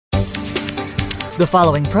The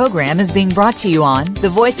following program is being brought to you on the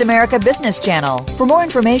Voice America Business Channel. For more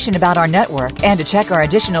information about our network and to check our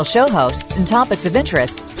additional show hosts and topics of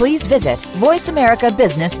interest, please visit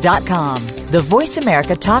voiceamericabusiness.com. The Voice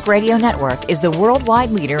America Talk Radio Network is the worldwide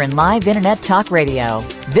leader in live Internet talk radio.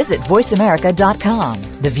 Visit voiceamerica.com.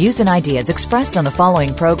 The views and ideas expressed on the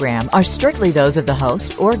following program are strictly those of the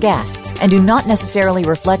host or guests and do not necessarily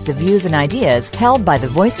reflect the views and ideas held by the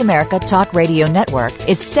Voice America Talk Radio Network,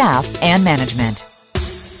 its staff, and management.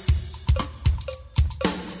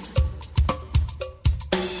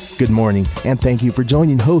 Good morning, and thank you for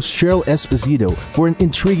joining host Cheryl Esposito for an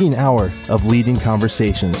intriguing hour of leading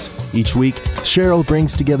conversations. Each week, Cheryl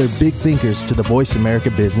brings together big thinkers to the Voice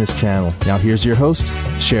America Business Channel. Now here's your host,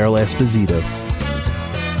 Cheryl Esposito.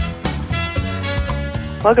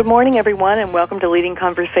 Well, good morning, everyone, and welcome to Leading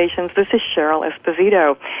Conversations. This is Cheryl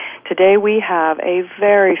Esposito. Today we have a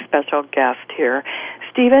very special guest here,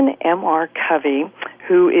 Stephen M.R. Covey,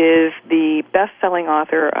 who is the best-selling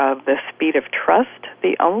author of The Speed of Trust,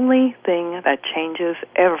 The Only Thing That Changes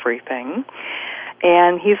Everything.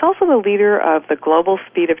 And he's also the leader of the Global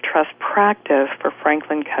Speed of Trust practice for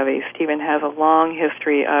Franklin-Covey. Stephen has a long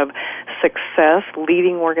history of success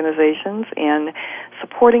leading organizations and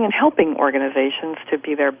supporting and helping organizations to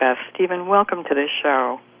be their best. Stephen, welcome to this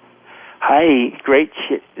show. Hi, it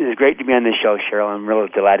is great to be on this show, Cheryl. I'm really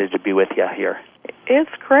delighted to be with you here.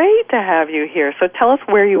 It's great to have you here. So tell us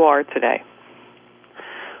where you are today.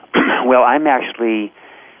 Well, I'm actually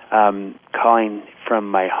calling from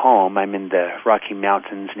my home. I'm in the Rocky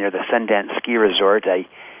Mountains near the Sundance Ski Resort. I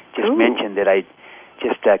just mentioned that I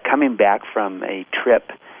just coming back from a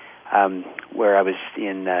trip where I was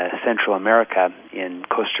in Central America, in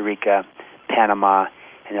Costa Rica, Panama,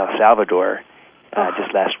 and El Salvador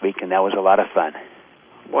just last week, and that was a lot of fun.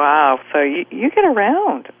 Wow, so you get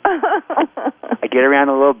around. I get around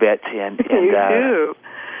a little bit. And you do.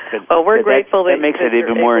 Well, we're grateful that makes it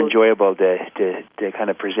even more enjoyable to kind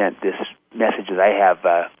of present this message that I have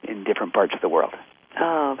in different parts of the world.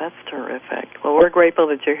 Oh, that's terrific. Well, we're grateful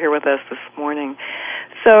that you're here with us this morning.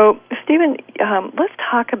 So, Stephen, let's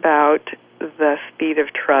talk about the speed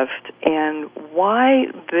of trust and why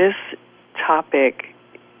this topic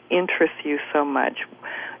interests you so much.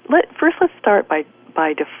 First, let's start by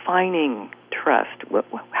defining trust.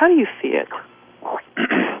 How do you see it?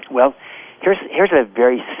 Well, here's a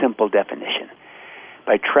very simple definition.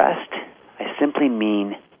 By trust, I simply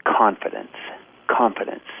mean confidence.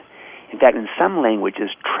 Confidence. In fact, in some languages,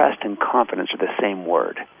 trust and confidence are the same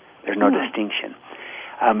word. There's no distinction.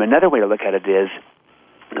 Another way to look at it is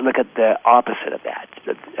to look at the opposite of that,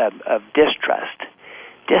 of distrust.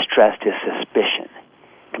 Distrust is suspicion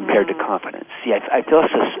compared to confidence. See,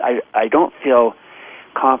 I don't feel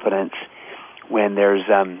confidence when there's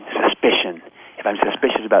suspicion. If I'm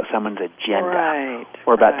suspicious about someone's agenda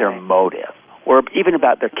or about their motive or even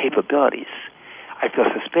about their capabilities, I feel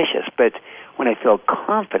suspicious. But when I feel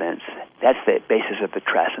confidence, that's the basis of the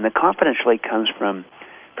trust. And the confidence really comes from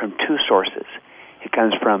two sources. It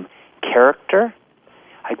comes from character.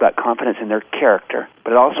 I've got confidence in their character,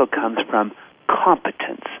 but it also comes from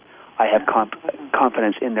competence. I have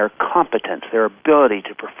confidence in their competence, their ability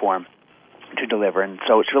to perform, to deliver. And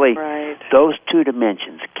so it's really those two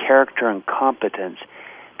dimensions, character and competence,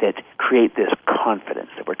 that create this confidence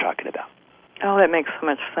that we're talking about. Oh, that makes so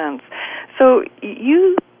much sense. So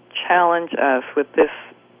you challenge us with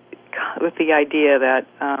the idea that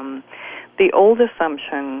the old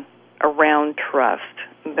assumption around trust,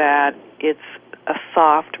 that it's a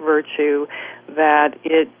soft virtue, that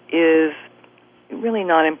it is really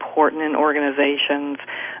not important in organizations.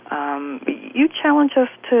 You challenge us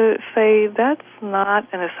to say that's not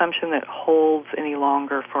an assumption that holds any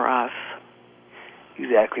longer for us.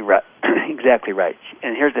 Exactly right. Exactly right.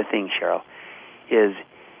 And here's the thing, Cheryl, is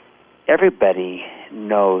everybody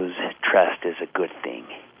knows trust is a good thing.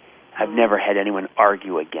 I've never had anyone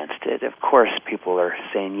argue against it. Of course, people are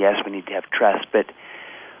saying, yes, we need to have trust, but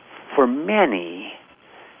for many,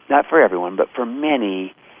 not for everyone, but for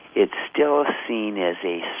many, it's still seen as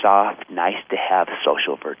a soft, nice-to-have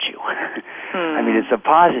social virtue. I mean, it's a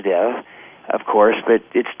positive, of course, but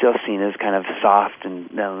it's still seen as kind of soft and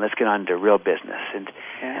let's get on to real business. And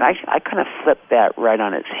I kind of flip that right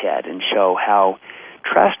on its head and show how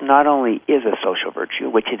trust not only is a social virtue,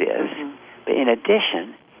 which it is, but in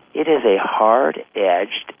addition, it is a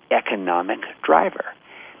hard-edged economic driver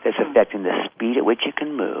that's affecting the speed at which you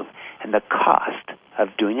can move and the cost of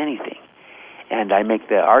doing anything. And I make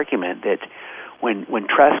the argument that when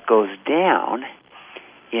trust goes down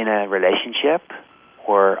in a relationship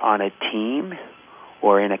or on a team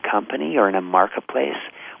or in a company or in a marketplace,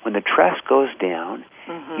 when the trust goes down,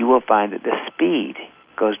 you will find that the speed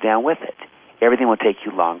goes down with it. Everything will take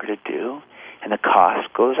you longer to do, and the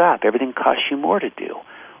cost goes up. Everything costs you more to do.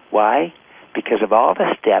 Why? Because of all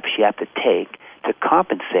the steps you have to take to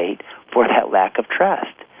compensate for that lack of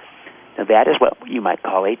trust. Now, that is what you might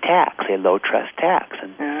call a tax, a low-trust tax,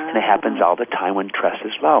 and it happens all the time when trust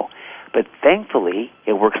is low. But thankfully,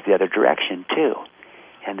 it works the other direction, too,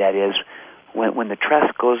 and that is when the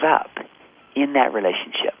trust goes up in that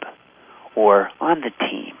relationship or on the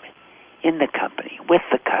team, in the company, with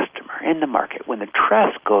the customer, in the market, when the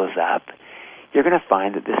trust goes up, you're going to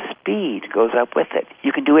find that the speed goes up with it.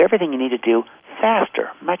 You can do everything you need to do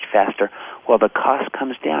faster, much faster, while the cost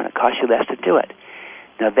comes down. It costs you less to do it.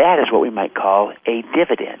 Now, that is what we might call a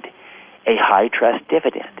dividend, a high-trust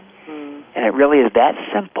dividend. And it really is that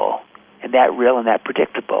simple and that real and that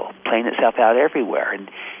predictable, playing itself out everywhere. And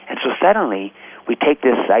so suddenly we take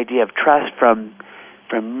this idea of trust from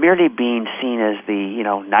merely being seen as the,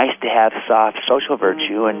 nice-to-have soft social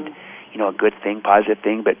virtue and, a good thing, positive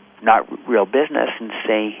thing, but not real business, and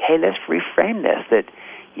say, hey, let's reframe this, that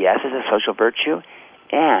yes, it's a social virtue,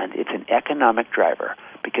 and it's an economic driver,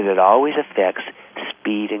 because it always affects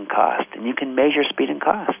speed and cost, and you can measure speed and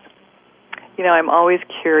cost. I'm always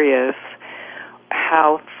curious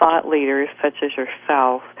how thought leaders such as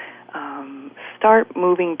yourself start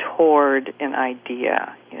moving toward an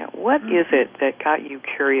idea. What is it that got you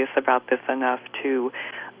curious about this enough to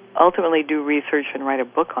ultimately do research and write a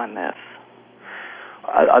book on this?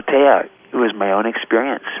 I'll tell you, it was my own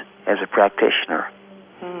experience as a practitioner,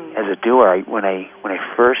 as a doer. When I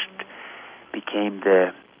first became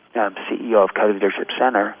the CEO of Covey Leadership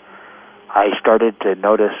Center, I started to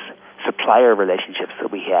notice supplier relationships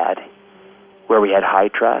that we had, where we had high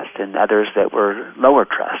trust, and others that were lower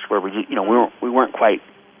trust, where we weren't quite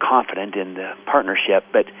confident in the partnership,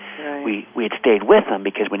 but we had stayed with them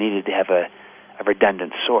because we needed to have a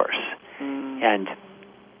redundant source. And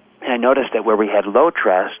I noticed that where we had low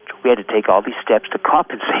trust, we had to take all these steps to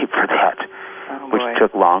compensate for that, which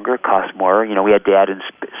took longer, cost more. We had to add in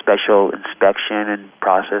special inspection and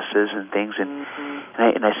processes and things. And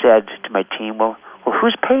I said to my team, well,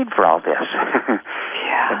 who's paying for all this?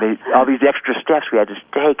 And all these extra steps we had to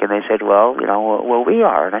take. And they said, well, we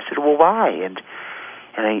are. And I said, well, why? And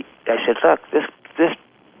I said, look, this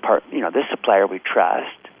part, this supplier we trust,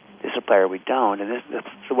 this supplier we don't, and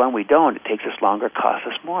the one we don't, it takes us longer, costs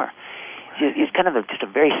us more. It's kind of just a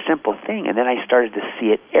very simple thing. And then I started to see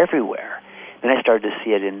it everywhere. Then I started to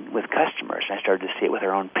see it with customers, and I started to see it with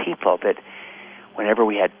our own people, that whenever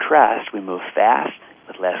we had trust, we moved fast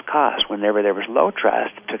with less cost. Whenever there was low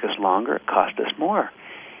trust, it took us longer, it cost us more.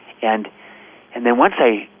 And then once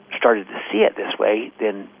I started to see it this way,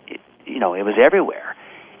 then it was everywhere.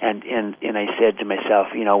 And I said to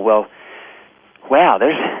myself, wow,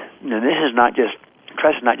 this is not just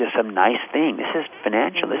trust is not just some nice thing. This is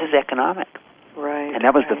financial. This is economic. Right. And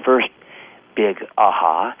that was the first big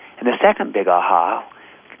aha. And the second big aha,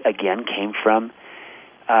 again, came from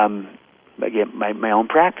my own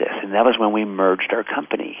practice. And that was when we merged our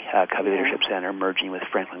company, Covey Leadership Center, merging with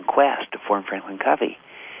Franklin-Quest to form Franklin-Covey.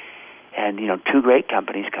 And, two great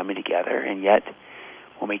companies coming together. And yet,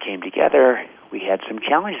 when we came together, we had some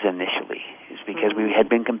challenges initially. It's because we had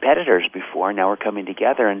been competitors before. Now we're coming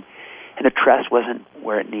together, and the trust wasn't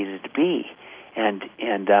where it needed to be. And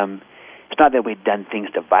it's not that we'd done things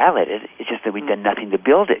to violate it. It's just that we'd done nothing to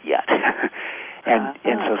build it yet. and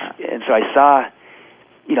so I saw,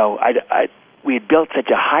 we had built such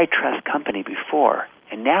a high trust company before,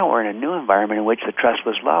 and now we're in a new environment in which the trust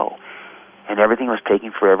was low, and everything was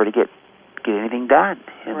taking forever to get anything done,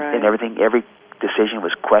 and every decision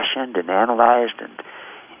was questioned and analyzed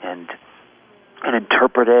and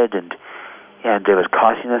interpreted, and it was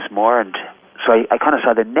costing us more. And so I kind of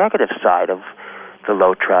saw the negative side of the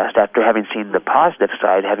low trust after having seen the positive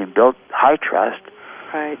side, having built high trust.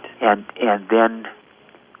 Right. And then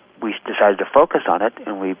we decided to focus on it,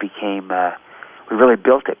 and we became we really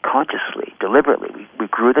built it consciously, deliberately. We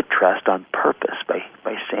grew the trust on purpose by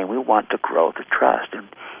saying we want to grow the trust, and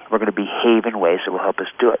we're going to behave in ways that will help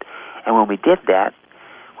us do it. And when we did that,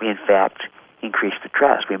 we in fact increased the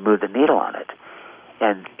trust. We moved the needle on it.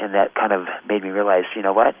 And that kind of made me realize,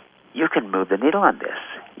 what? You can move the needle on this.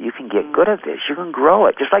 You can get good at this. You can grow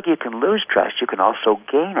it. Just like you can lose trust, you can also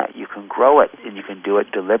gain it. You can grow it, and you can do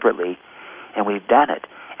it deliberately. And we've done it.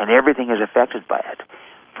 And everything is affected by it,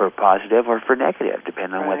 for positive or for negative,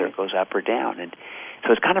 depending on whether it goes up or down. And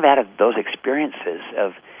so it's kind of out of those experiences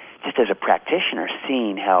of, just as a practitioner,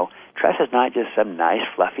 seeing how trust is not just some nice,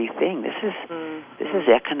 fluffy thing. This is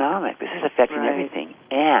economic. This is affecting everything,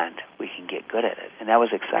 and we can get good at it. And that was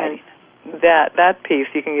exciting. that piece,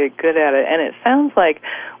 you can get good at it. And it sounds like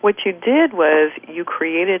what you did was you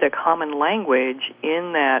created a common language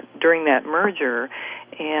during that merger,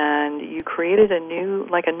 and you created a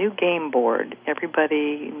new game board.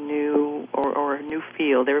 Everybody knew, or a new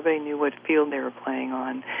field. Everybody knew what field they were playing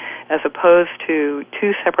on, as opposed to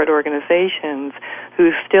two separate organizations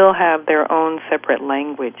who still have their own separate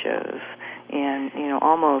languages. And,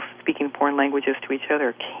 almost speaking foreign languages to each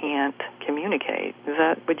other can't communicate.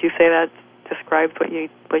 Would you say that describes what you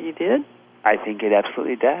did? I think it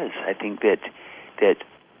absolutely does. I think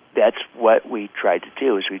that's what we tried to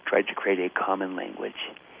do, is we tried to create a common language.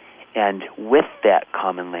 And with that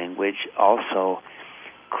common language, also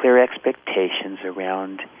clear expectations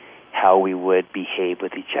around how we would behave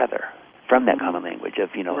with each other from that common language of,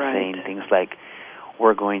 right. saying things like,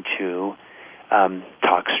 we're going to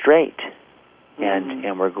talk straight.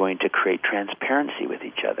 And we're going to create transparency with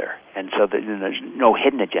each other. And so that there's no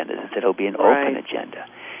hidden agendas. Instead, it'll be an open agenda.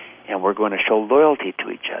 And we're going to show loyalty to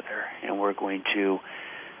each other. And we're going to,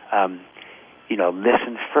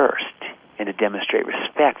 listen first and to demonstrate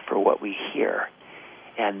respect for what we hear.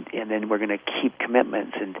 And then we're going to keep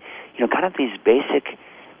commitments. And, kind of these basic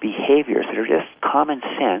behaviors that are just common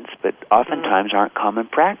sense, but oftentimes aren't common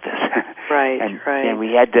practice. Right, And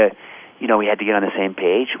we had to... we had to get on the same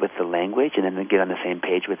page with the language, and then get on the same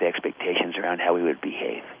page with the expectations around how we would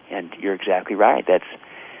behave. And you're exactly right. That's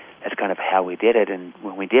kind of how we did it. And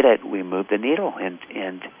when we did it, we moved the needle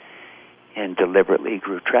and deliberately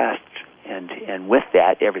grew trust. And with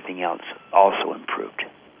that, everything else also improved.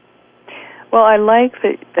 Well, I like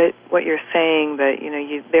that what you're saying,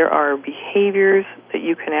 that there are behaviors that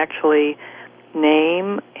you can actually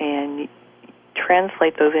name and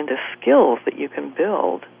translate those into skills that you can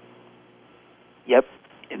build. Yep.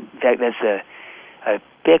 In fact, that's a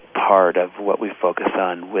big part of what we focus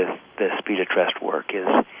on with the Speed of Trust work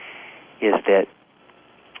is that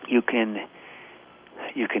you can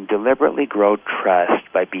deliberately grow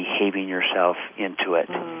trust by behaving yourself into it.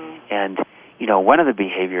 And, one of the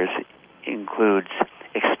behaviors includes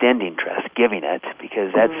extending trust, giving it,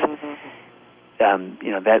 because that's,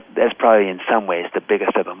 that's probably in some ways the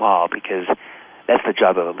biggest of them all, because that's the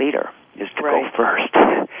job of a leader, is to go first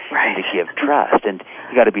and to give trust. And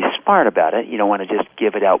you got to be smart about it. You don't want to just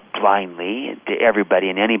give it out blindly to everybody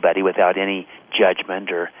and anybody without any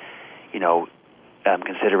judgment or,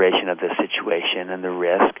 consideration of the situation and the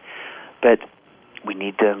risk. But we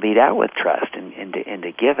need to lead out with trust and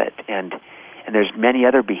to give it. And there's many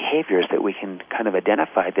other behaviors that we can kind of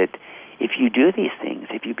identify that if you do these things,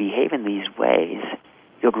 if you behave in these ways,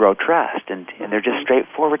 you'll grow trust. And they're just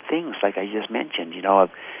straightforward things, like I just mentioned,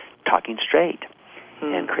 of talking straight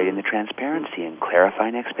and creating the transparency and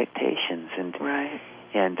clarifying expectations and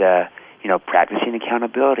practicing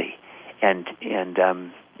accountability and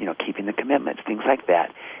keeping the commitments, things like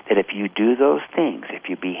that. That if you do those things, if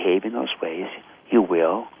you behave in those ways, you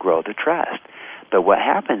will grow the trust. But what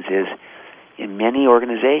happens is, in many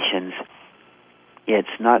organizations,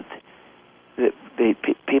 it's not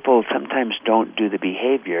people sometimes don't do the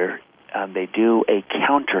behavior. They do a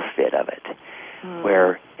counterfeit of it,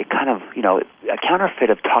 where it kind of, a counterfeit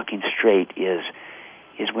of talking straight is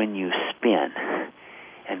when you spin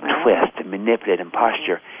and twist and manipulate and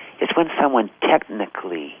posture. It's when someone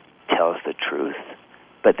technically tells the truth,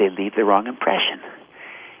 but they leave the wrong impression.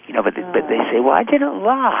 But they say, well, I didn't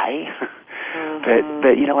lie,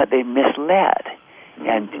 but you know what, they misled.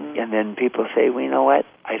 And then people say, well, you know what,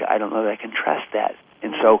 I don't know that I can trust that.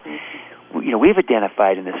 And so, we've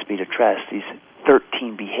identified in the Speed of Trust these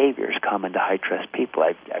 13 behaviors common to high-trust people.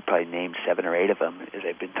 I probably named 7 or 8 of them as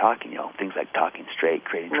I've been talking, things like talking straight,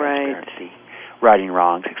 creating transparency, righting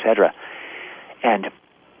wrongs, etc.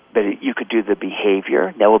 But you could do the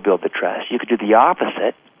behavior, that will build the trust. You could do the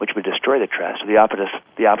opposite, which would destroy the trust. So the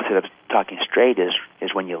opposite of talking straight is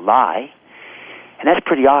when you lie. And that's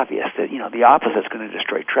pretty obvious that, the opposite is going to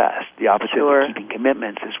destroy trust. The opposite of keeping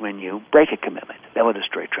commitments is when you break a commitment. That will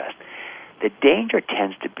destroy trust. The danger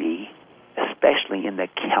tends to be, especially in the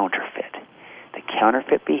counterfeit. The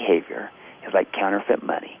counterfeit behavior is like counterfeit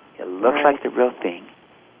money. It looks like the real thing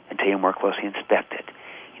until you more closely inspect it.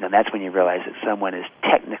 That's when you realize that someone is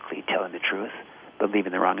technically telling the truth, but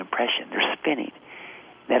leaving the wrong impression. They're spinning.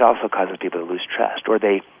 That also causes people to lose trust. Or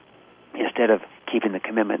they, instead of keeping the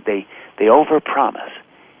commitment, they overpromise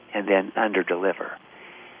and then underdeliver.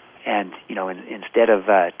 And, instead of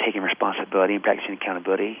taking responsibility and practicing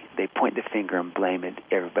accountability, they point the finger and blame it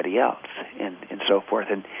everybody else and so forth.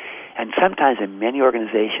 And sometimes in many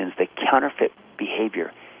organizations, the counterfeit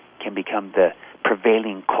behavior can become the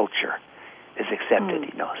prevailing culture that's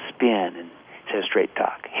accepted, spin and instead of straight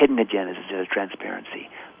talk, hidden agendas instead of transparency,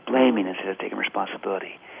 blaming instead of taking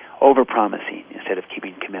responsibility, over-promising instead of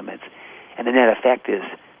keeping commitments. And the net effect is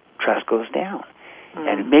trust goes down.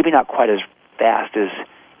 And maybe not quite as fast as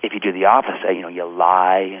if you do the opposite, you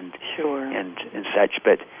lie and such,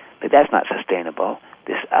 but that's not sustainable.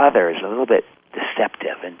 This other is a little bit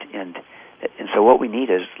deceptive, and so what we need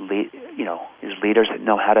is leaders that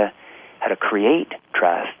know how to create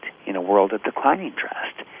trust in a world of declining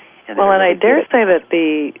trust. And I dare say that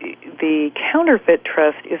the counterfeit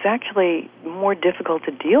trust is actually more difficult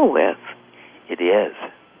to deal with. It is.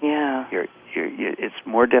 Yeah. It's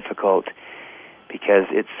more difficult because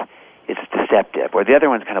it's deceptive. Or the other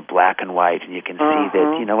one's kind of black and white, and you can see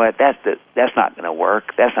that that's not going to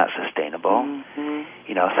work. That's not sustainable.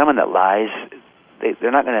 Someone that lies,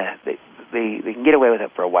 they're not going to. They can get away with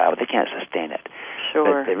it for a while, but they can't sustain it.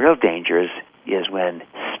 Sure. But the real danger is when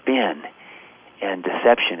spin and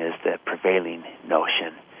deception is the prevailing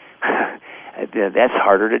notion. That's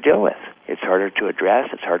harder to deal with. It's harder to address.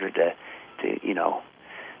 It's harder to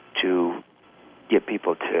get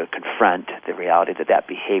people to confront the reality that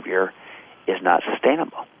behavior is not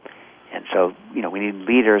sustainable. And so, we need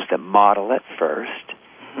leaders that model it first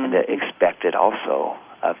and that expect it also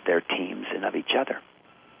of their teams and of each other.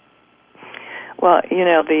 Well,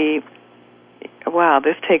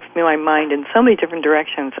 this takes my mind in so many different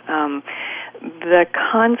directions. The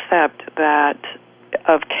concept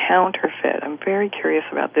of counterfeit, I'm very curious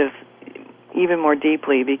about this even more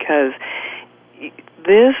deeply, because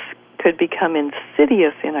this could become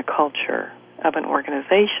insidious in a culture of an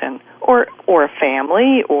organization or a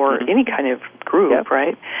family or any kind of group,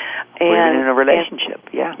 right? Or even in a relationship,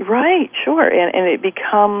 Right, sure. And it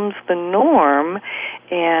becomes the norm,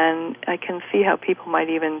 and I can see how people might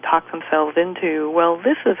even talk themselves into, well,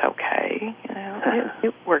 this is okay.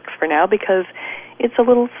 It works for now because it's a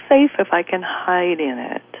little safe if I can hide in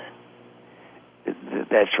it.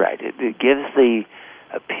 That's right. It gives the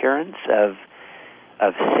appearance of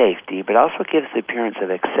safety, but also gives the appearance of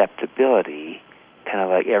acceptability, kind of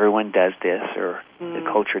like everyone does this or the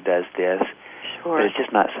culture does this, but it's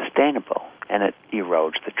just not sustainable, and it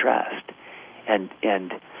erodes the trust. And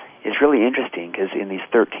it's really interesting because in these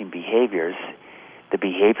 13 behaviors, the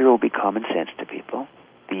behavior will be common sense to people.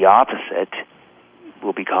 The opposite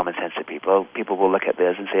will be common sense to people. People will look at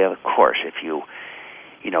this and say, of course, if you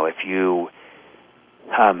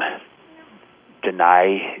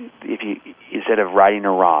instead of righting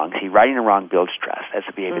a wrong, righting a wrong builds trust. That's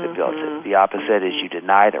the behavior that builds it. The opposite is you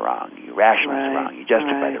deny the wrong, you rationalize the wrong, you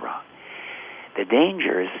justify the wrong. The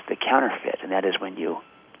danger is the counterfeit, and that is when you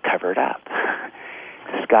cover it up,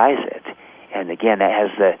 disguise it. And again, that has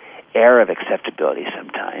the air of acceptability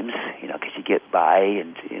sometimes, because you get by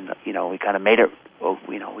and, we kind of made it,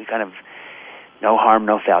 we kind of no harm,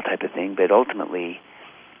 no foul type of thing, but ultimately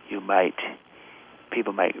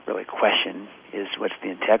people might really question, what's the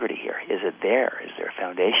integrity here? Is it there? Is there a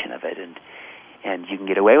foundation of it? And you can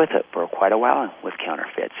get away with it for quite a while with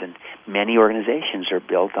counterfeits. And many organizations are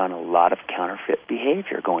built on a lot of counterfeit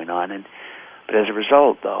behavior going on. But as a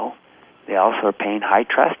result, though, they also are paying high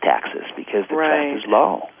trust taxes because the trust is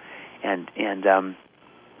low. And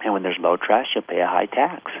when there's low trust, you'll pay a high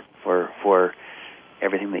tax for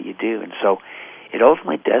everything that you do. And so it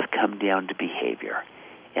ultimately does come down to behavior.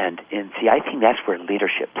 And see, I think that's where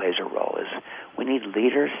leadership plays a role. Is we need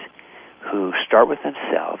leaders who start with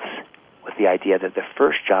themselves with the idea that the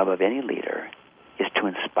first job of any leader is to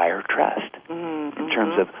inspire trust in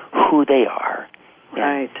terms of who they are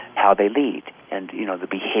and how they lead and, the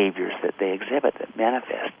behaviors that they exhibit, that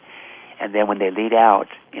manifest. And then when they lead out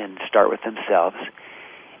and start with themselves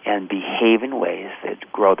and behave in ways that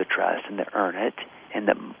grow the trust and that earn it and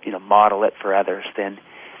that, model it for others, then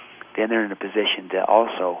they're in a position to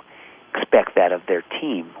also expect that of their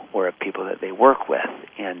team or of people that they work with,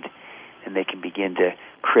 and they can begin to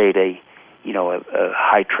create a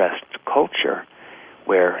high trust culture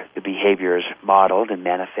where the behavior is modeled and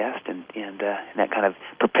manifest, and that kind of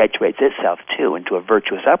perpetuates itself too into a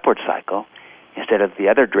virtuous upward cycle instead of the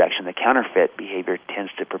other direction. The counterfeit behavior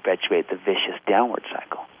tends to perpetuate the vicious downward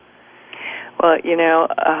cycle. Well,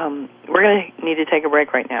 we're going to need to take a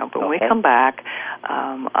break right now, but when we come back,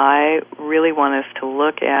 I really want us to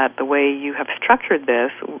look at the way you have structured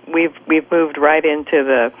this. We've moved right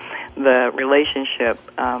into the relationship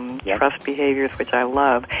trust behaviors, which I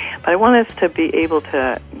love, but I want us to be able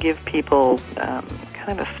to give people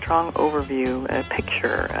kind of a strong overview, a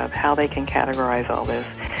picture of how they can categorize all this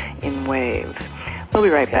in waves. We'll be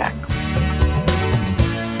right back.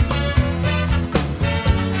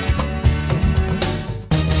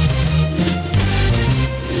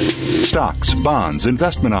 Stocks, bonds,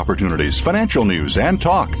 investment opportunities, financial news, and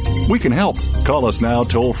talk. We can help. Call us now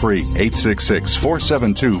toll-free,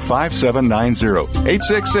 866-472-5790,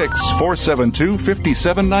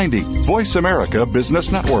 866-472-5790. Voice America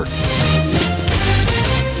Business Network.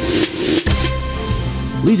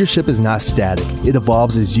 Leadership is not static. It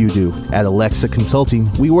evolves as you do. At Alexa Consulting,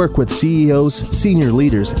 we work with CEOs, senior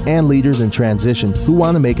leaders, and leaders in transition who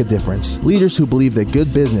want to make a difference. Leaders who believe that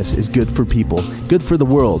good business is good for people, good for the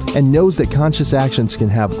world, and knows that conscious actions can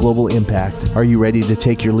have global impact. Are you ready to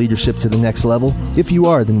take your leadership to the next level? If you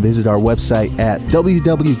are, then visit our website at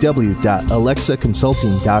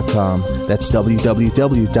www.alexaconsulting.com. That's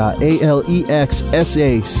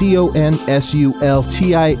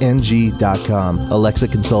www.alexaconsulting.com. Alexa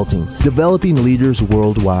Consulting, developing leaders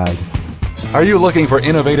worldwide. Are you looking for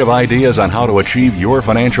innovative ideas on how to achieve your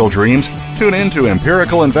financial dreams? Tune in to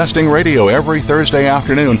Empirical Investing Radio every Thursday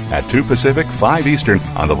afternoon at 2 Pacific, 5 Eastern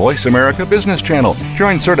on the Voice America Business Channel.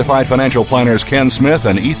 Join certified financial planners Ken Smith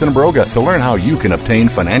and Ethan Broga to learn how you can obtain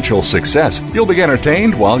financial success. You'll be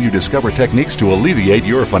entertained while you discover techniques to alleviate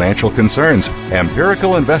your financial concerns.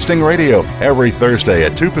 Empirical Investing Radio every Thursday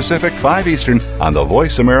at 2 Pacific, 5 Eastern on the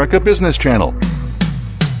Voice America Business Channel.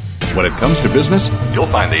 When it comes to business, you'll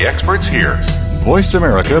find the experts here. Voice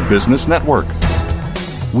America Business Network.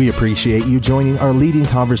 We appreciate you joining our leading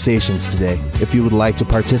conversations today. If you would like to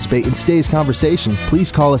participate in today's conversation, please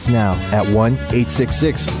call us now at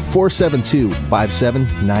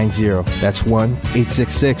 1-866-472-5790. That's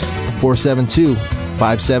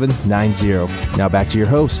 1-866-472-5790. Now back to your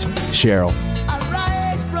host, Cheryl.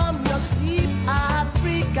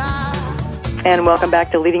 And welcome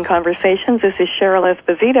back to Leading Conversations. This is Cheryl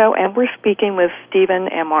Esposito, and we're speaking with Stephen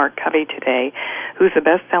M.R. Covey today, who's the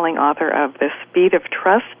best-selling author of The Speed of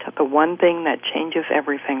Trust, The One Thing That Changes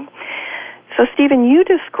Everything. So, Stephen, you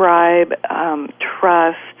describe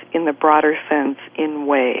trust in the broader sense in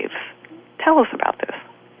waves. Tell us about this.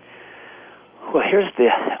 Well, here's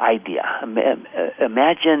the idea.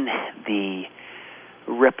 Imagine the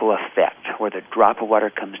ripple effect, where the drop of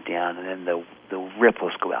water comes down and then the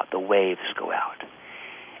ripples go out, the waves go out,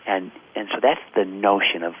 and so that's the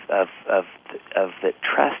notion of that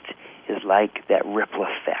trust is like that ripple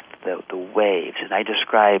effect, the waves, and I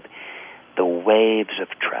describe the waves of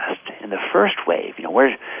trust. And the first wave,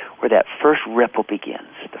 where that first ripple begins,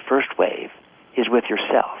 the first wave is with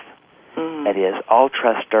yourself. That is, all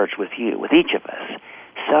trust starts with you, with each of us,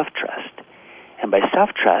 self-trust. And by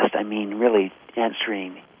self-trust, I mean really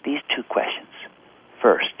answering these two questions.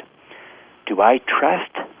 First, do I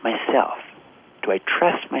trust myself? Do I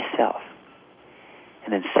trust myself?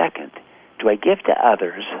 And then second, do I give to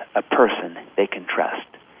others a person they can trust?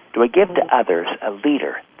 Do I give to others a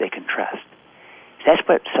leader they can trust? That's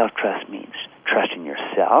what self-trust means, trusting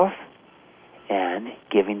yourself and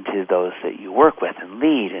giving to those that you work with and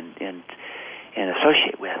lead and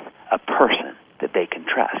associate with a person that they can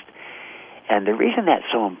trust. And the reason that's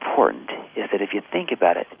so important is that if you think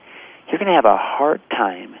about it, you're going to have a hard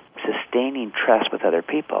time sustaining trust with other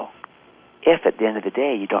people if at the end of the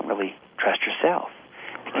day you don't really trust yourself.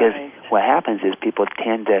 Because what happens is people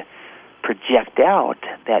tend to project out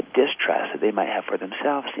that distrust that they might have for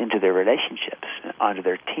themselves into their relationships, onto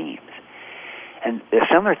their teams. And a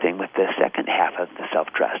similar thing with the second half of the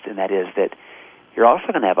self-trust, and that is that you're also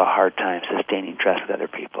going to have a hard time sustaining trust with other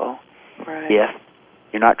people if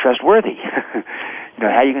you're not trustworthy. How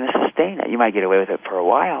are you going to sustain it? You might get away with it for a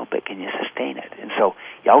while, but can you sustain it? And so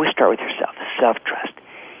you always start with yourself, the self-trust.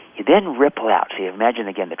 You then ripple out. So you imagine,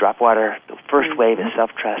 again, the drop water, the first wave is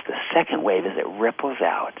self-trust. The second wave, as it ripples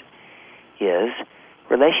out, is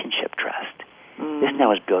relationship trust. This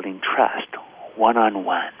now is building trust,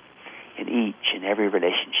 one-on-one, in each and every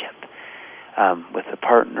relationship, with a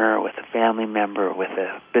partner, with a family member, with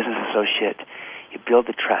a business associate. You build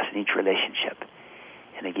the trust in each relationship.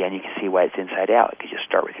 And again, you can see why it's inside out, because you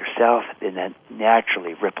start with yourself, and then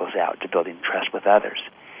naturally ripples out to building trust with others.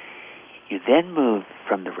 You then move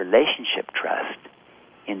from the relationship trust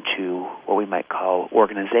into what we might call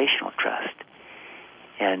organizational trust.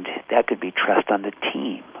 And that could be trust on the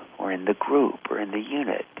team, or in the group, or in the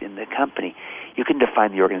unit, in the company. You can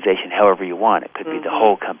define the organization however you want. It could be the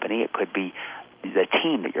whole company. It could be the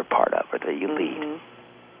team that you're part of or that you lead.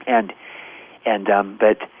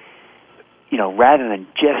 But rather than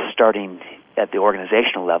just starting at the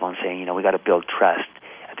organizational level and saying, we got to build trust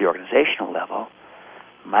at the organizational level,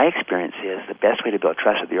 my experience is the best way to build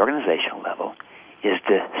trust at the organizational level is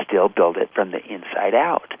to still build it from the inside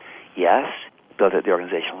out. Yes, build it at the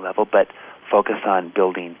organizational level, but focus on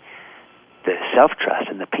building the self-trust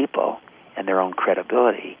in the people and their own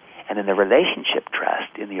credibility, and then the relationship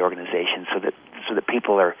trust in the organization so that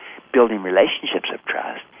people are building relationships of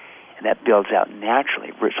trust, and that builds out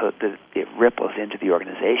naturally, so that it ripples into the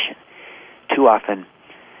organization. Too often,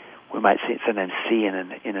 we might sometimes see in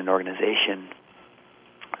an organization,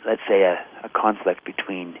 let's say a conflict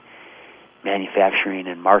between manufacturing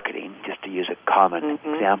and marketing, just to use a common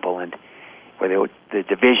example, and where the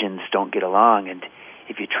divisions don't get along. And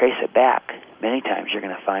if you trace it back, many times you're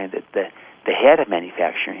going to find that the head of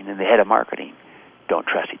manufacturing and the head of marketing don't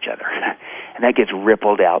trust each other. And that gets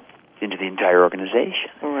rippled out into the entire organization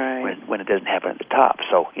when it doesn't happen at the top.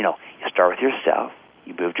 So, you start with yourself,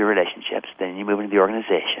 you move to relationships, then you move into the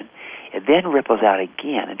organization. It then ripples out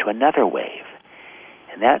again into another wave.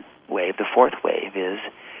 And that wave, the fourth wave, is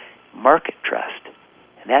market trust.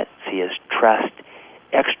 And that is trust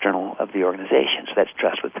external of the organization. So that's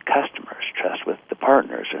trust with the customers, trust with the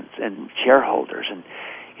partners and shareholders and,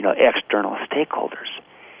 external stakeholders.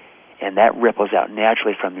 And that ripples out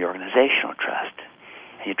naturally from the organizational trust.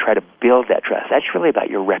 And you try to build that trust. That's really about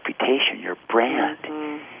your reputation, your brand.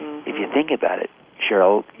 If you think about it,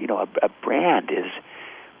 Cheryl, a brand is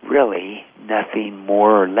really nothing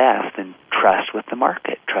more or less than trust with the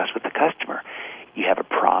market, trust with the customer. You have a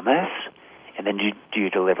promise, and then do you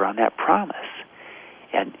deliver on that promise?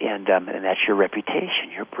 And that's your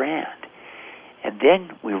reputation, your brand. And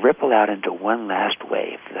then we ripple out into one last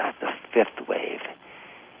wave, the fifth wave,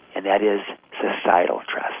 and that is societal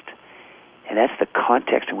trust. And that's the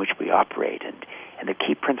context in which we operate. And the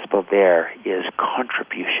key principle there is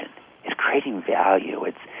contribution. It's creating value.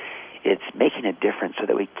 It's making a difference so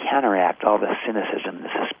that we counteract all the cynicism, the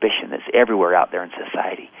suspicion that's everywhere out there in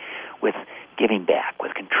society with giving back,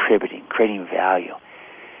 with contributing, creating value.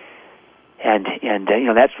 And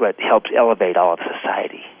that's what helps elevate all of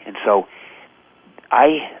society. And so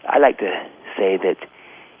I like to say that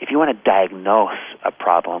if you want to diagnose a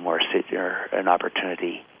problem or an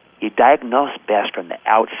opportunity, you diagnose best from the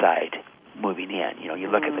outside moving in. You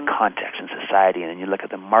look at the context in society, and then you look at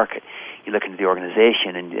the market, you look into the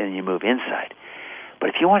organization, and you move inside. But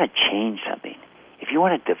if you want to change something, if you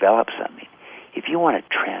want to develop something, if you want to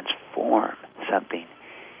transform something,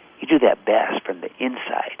 you do that best from the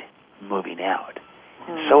inside moving out.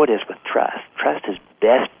 And so it is with trust. Trust is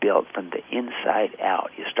best built from the inside out.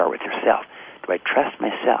 You start with yourself. Do I trust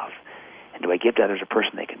myself? And do I give to others a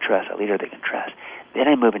person they can trust, a leader they can trust? Then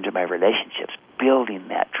I move into my relationships, building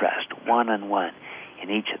that trust one-on-one in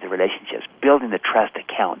each of the relationships, building the trust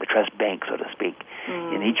account, the trust bank, so to speak,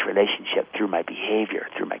 in each relationship through my behavior,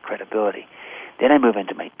 through my credibility. Then I move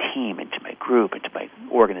into my team, into my group, into my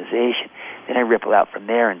organization. Then I ripple out from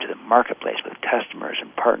there into the marketplace with customers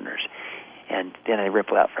and partners. And then I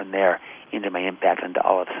ripple out from there into my impact into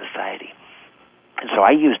all of society. And so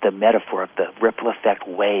I use the metaphor of the ripple effect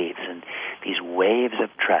waves, and these waves of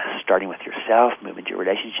trust, starting with yourself, moving to your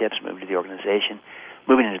relationships, moving to the organization,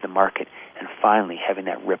 moving into the market, and finally having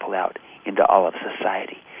that ripple out into all of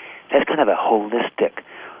society. That's kind of a holistic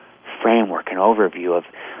framework and overview of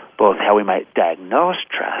both how we might diagnose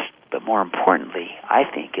trust, but more importantly, I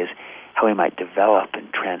think, is how we might develop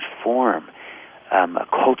and transform a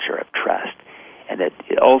culture of trust. And that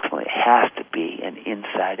it ultimately has to be an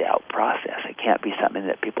inside-out process. It can't be something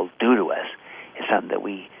that people do to us. It's something that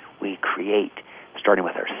we create, starting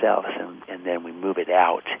with ourselves, and then we move it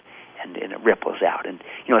out, and it ripples out. And,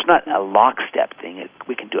 it's not a lockstep thing.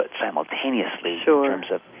 We can do it simultaneously in terms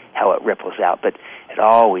of how it ripples out, but it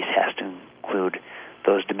always has to include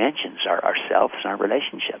those dimensions, ourselves and our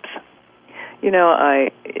relationships.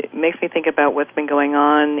 It makes me think about what's been going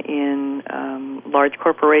on in large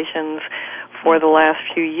corporations for the last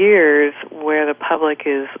few years, where the public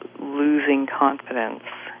is losing confidence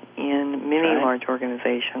in many large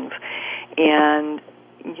organizations. And,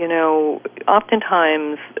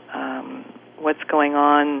 oftentimes what's going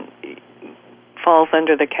on falls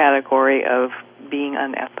under the category of being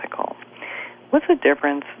unethical. What's the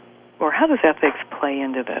difference, or how does ethics play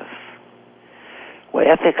into this? Well,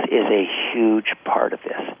 ethics is a huge part of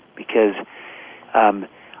this because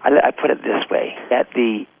I put it this way: at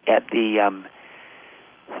the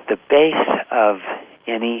base of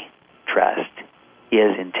any trust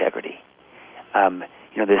is integrity.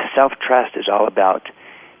 This self-trust is all about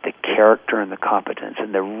the character and the competence,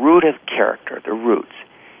 and the root of character, the roots,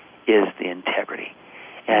 is the integrity,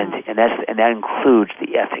 and that includes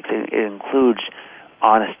the ethics. It includes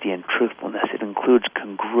honesty and truthfulness. It includes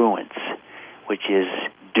congruence, which is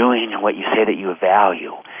doing what you say that you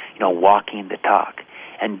value, walking the talk,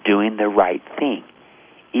 and doing the right thing,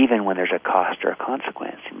 even when there's a cost or a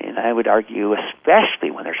consequence. I would argue,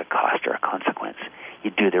 especially when there's a cost or a consequence, you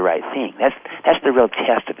do the right thing. That's the real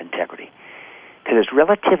test of integrity, because it's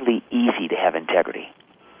relatively easy to have integrity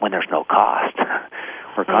when there's no cost.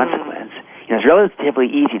 or consequence. It's relatively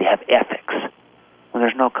easy to have ethics when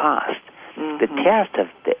there's no cost. The test of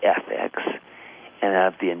the ethics and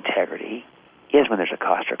of the integrity is when there's a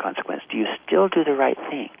cost or consequence. Do you still do the right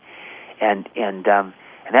thing? And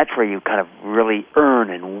that's where you kind of really earn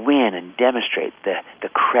and win and demonstrate the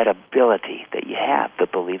credibility that you have, the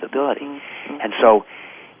believability. And so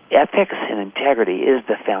ethics and integrity is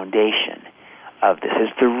the foundation of this, is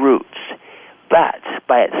the roots. But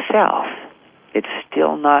by itself, it's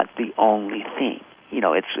still not the only thing.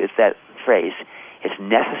 It's that phrase, it's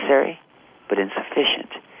necessary but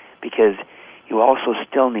insufficient, because you also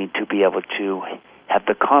still need to be able to have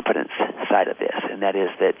the competence side of this, and that is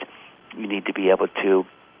that you need to be able to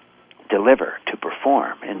deliver, to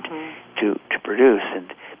perform, and to produce.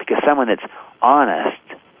 And because someone that's honest,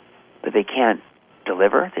 but they can't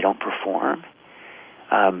deliver, they don't perform,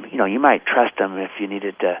 you might trust them if you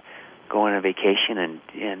needed to go on a vacation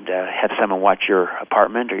and have someone watch your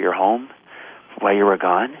apartment or your home while you were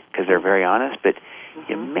gone, because they're very honest. But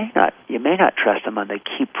you may not trust them on the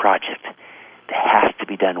key project that has to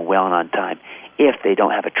be done well and on time if they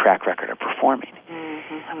don't have a track record of performing.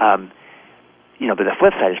 But the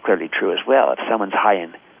flip side is clearly true as well. If someone's high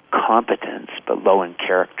in competence but low in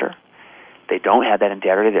character, they don't have that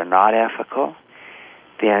integrity, they're not ethical,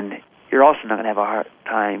 then you're also not going to have a hard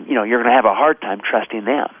time. You're going to have a hard time trusting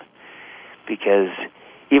them, because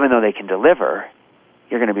even though they can deliver,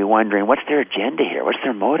 you're going to be wondering, what's their agenda here? What's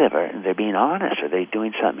their motive? Are they being honest? Are they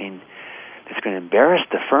doing something that's going to embarrass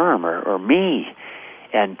the firm or me?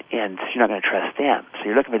 And so you're not going to trust them. So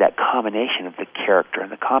you're looking for that combination of the character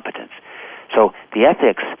and the competence. So the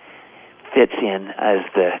ethics fits in as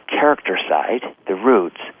the character side, the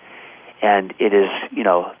roots, and it is,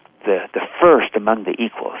 the first among the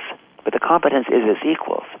equals. But the competence is its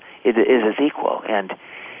equals. It is its equal. And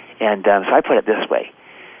so I put it this way.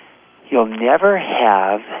 You'll never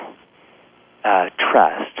have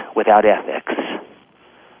trust without ethics,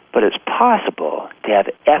 but it's possible to have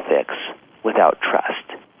ethics without trust.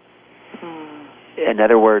 In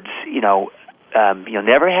other words, you'll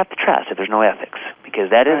never have to trust if there's no ethics, because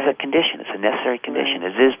that is a condition. It's a necessary condition.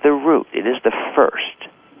 It is the root. It is the first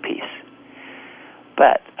piece.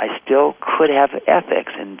 But I still could have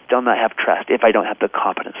ethics and still not have trust if I don't have the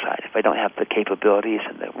competence side, if I don't have the capabilities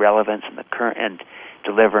and the relevance and the current and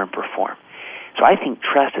deliver and perform. So I think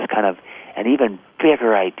trust is kind of an even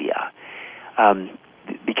bigger idea,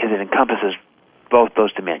 because it encompasses both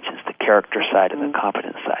those dimensions, the character side and the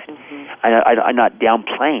competence side. I'm not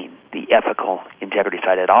downplaying the ethical integrity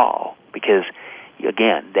side at all, because,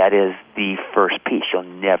 again, that is the first piece. You'll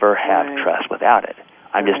never have trust without it.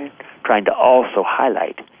 I'm just trying to also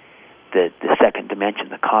highlight the second dimension,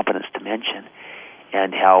 the competence dimension,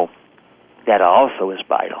 and how that also is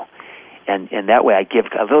vital. And that way I give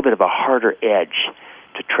a little bit of a harder edge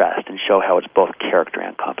to trust and show how it's both character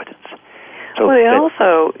and competence. So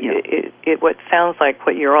what sounds like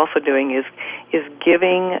what you're also doing is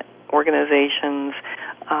giving organizations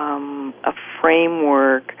a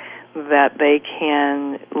framework that they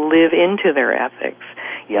can live into their ethics.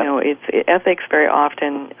 It's ethics very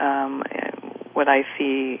often. What I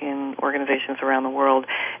see in organizations around the world,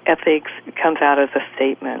 ethics comes out as a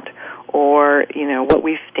statement or, what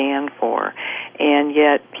we stand for. And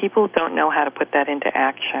yet people don't know how to put that into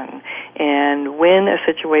action. And when a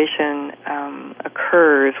situation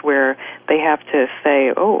occurs where they have to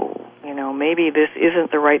say, maybe this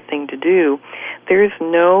isn't the right thing to do, there's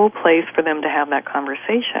no place for them to have that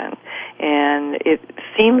conversation. And it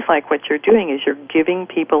seems like what you're doing is you're giving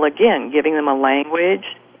people, again, giving them a language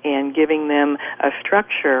and giving them a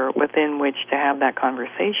structure within which to have that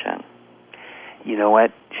conversation. You know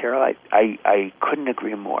what, Cheryl? I couldn't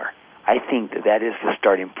agree more. I think that is the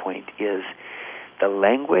starting point, is the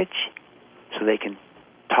language so they can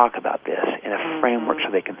talk about this, and a framework so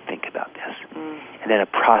they can think about this, and then a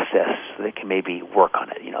process so they can maybe work on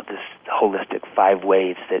it. This holistic 5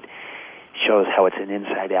 waves that shows how it's an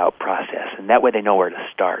inside-out process, and that way they know where to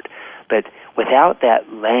start. But without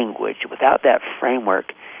that language, without that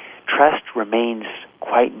framework, trust remains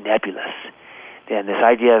quite nebulous. And this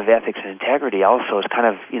idea of ethics and integrity also is kind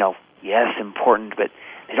of, yes, important, but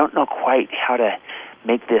they don't know quite how to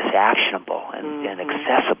make this actionable and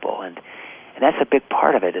accessible. And that's a big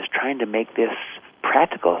part of it, is trying to make this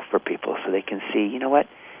practical for people so they can see,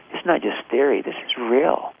 this is not just theory, this is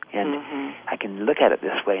real. And I can look at it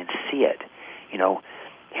this way and see it.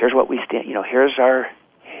 Here's what we stand,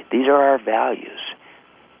 these are our values.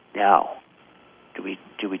 Now, do we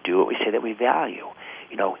do what we say that we value?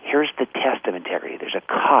 Here's the test of integrity. There's a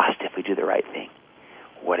cost if we do the right thing.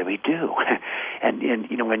 What do we do? and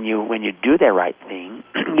when you do the right thing,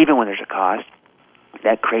 even when there's a cost,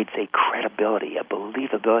 that creates a credibility, a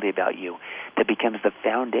believability about you that becomes the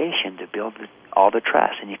foundation to build all the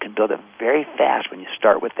trust. And you can build it very fast when you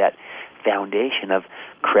start with that foundation of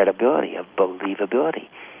credibility, of believability.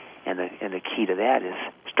 And the key to that is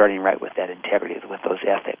starting right with that integrity, with those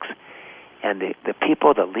ethics. And the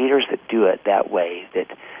people, the leaders that do it that way, that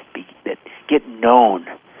get known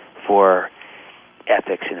for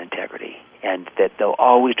ethics and integrity, and that they'll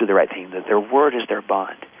always do the right thing, that their word is their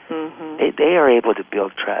bond. Mm-hmm. They are able to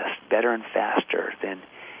build trust better and faster than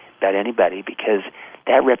about anybody, because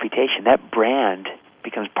that reputation, that brand,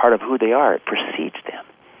 becomes part of who they are. It precedes them.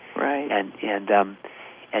 Right.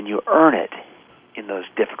 And you earn it in those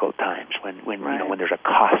difficult times when right. When there's a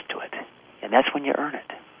cost to it, and that's when you earn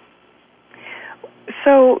it.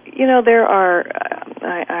 So there are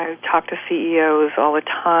I talk to CEOs all the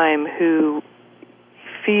time who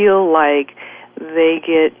feel like they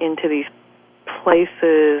get into these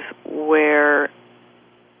places where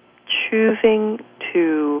choosing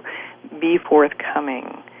to be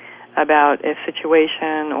forthcoming about a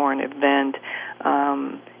situation or an event,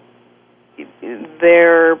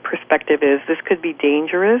 their perspective is this could be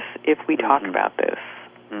dangerous if we talk about this.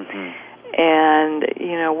 Mm-hmm. And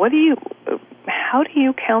how do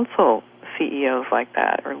you counsel CEOs like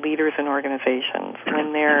that, or leaders in organizations,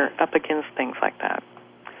 when they're up against things like that?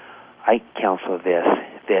 I counsel this,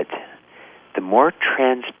 that the more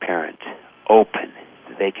transparent, open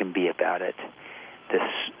they can be about it,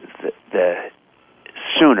 the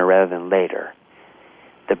sooner rather than later,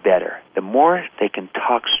 the better. The more they can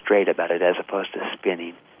talk straight about it as opposed to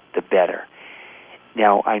spinning, the better.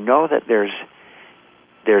 Now, I know that there's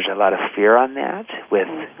a lot of fear on that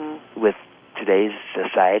with today's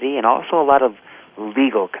society, and also a lot of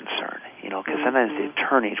legal concern, because sometimes the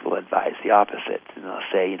attorneys will advise the opposite, and they'll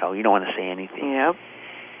say, you don't want to say anything. Yep.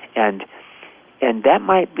 And that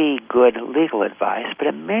might be good legal advice, but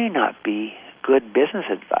it may not be good business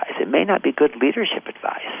advice. It may not be good leadership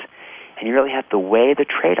advice. And you really have to weigh the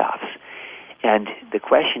trade-offs. And the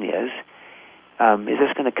question is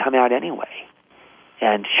this going to come out anyway?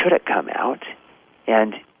 And should it come out?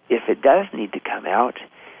 And if it does need to come out,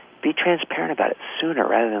 be transparent about it sooner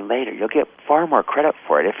rather than later. You'll get far more credit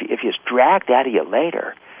for it. If it's dragged out of you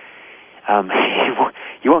later,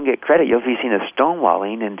 you won't get credit. You'll be seen as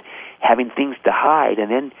stonewalling and having things to hide,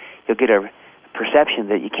 and then you'll get a perception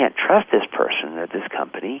that you can't trust this person or this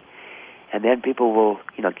company, and then people will,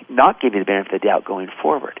 not give you the benefit of the doubt going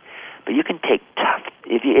forward. But you can take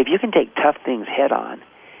if you can take tough things head on,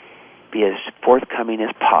 be as forthcoming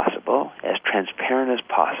as possible, as transparent as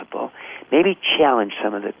possible, maybe challenge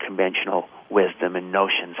some of the conventional wisdom and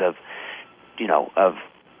notions of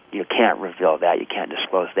you can't reveal that, you can't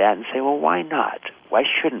disclose that, and say, well, why not? Why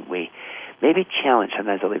shouldn't we? Maybe challenge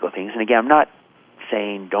sometimes the legal things. And again, I'm not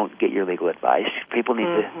saying don't get your legal advice. People need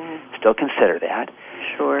to still consider that.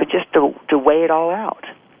 Sure. But just to weigh it all out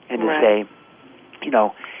and to say,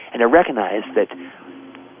 and to recognize that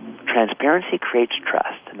transparency creates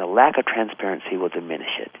trust, and the lack of transparency will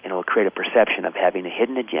diminish it, and it will create a perception of having a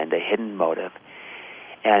hidden agenda, a hidden motive.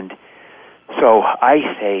 And so I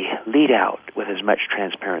say lead out with as much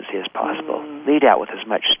transparency as possible. Lead out with as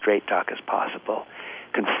much straight talk as possible.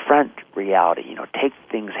 Confront reality, take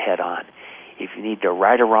things head on. If you need to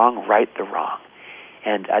right a wrong, right the wrong.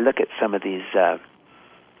 And I look at some of these,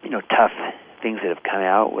 tough things that have come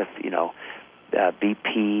out with,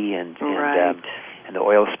 BP and the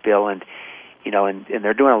oil spill, and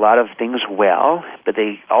they're doing a lot of things well, but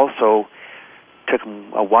they also took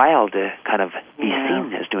them a while to kind of be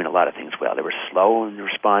seen as doing a lot of things well. They were slow in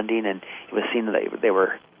responding, and it was seen that they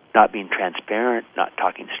were not being transparent, not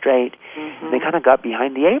talking straight. They kind of got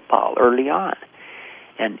behind the eight ball early on.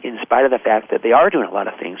 And in spite of the fact that they are doing a lot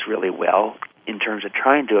of things really well in terms of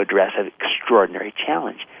trying to address an extraordinary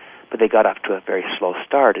challenge, but they got off to a very slow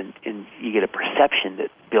start, and you get a perception that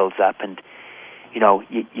builds up, and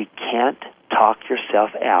you can't talk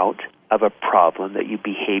yourself out of a problem that you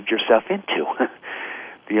behaved yourself into.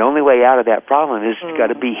 The only way out of that problem is you've got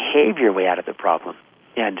to behave your way out of the problem.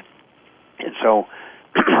 And so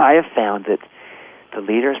I have found that the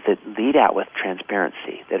leaders that lead out with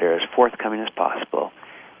transparency, that are as forthcoming as possible,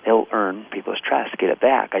 they'll earn people's trust, get it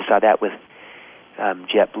back. I saw that with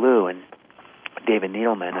JetBlue and David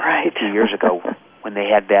Needleman a few years ago when they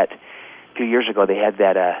had that. A few years ago, they had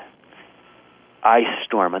that ice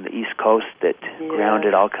storm on the East Coast that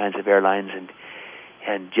grounded all kinds of airlines,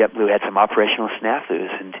 and JetBlue had some operational snafus,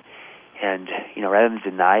 and rather than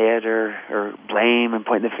deny it or blame and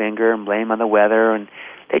point the finger and blame on the weather, and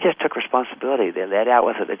they just took responsibility. They led out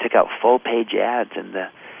with it. They took out full-page ads in the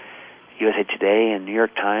USA Today and New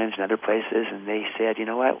York Times and other places, and they said, you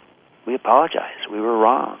know what, we apologize. We were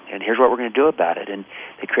wrong, and here's what we're going to do about it. And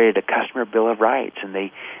they created a customer bill of rights, and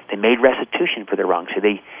they made restitution for their wrongs. So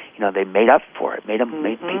they made up for it, made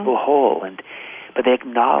people whole, but they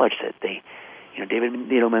acknowledged it. David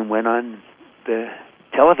Needleman went on the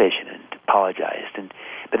television and apologized,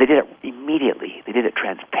 but they did it immediately. They did it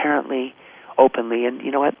transparently, openly, and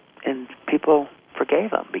you know what? And people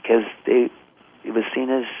forgave them because it was seen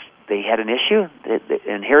as they had an issue,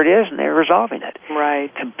 and here it is, and they're resolving it.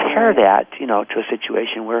 Right. Compare that, to a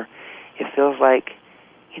situation where it feels like,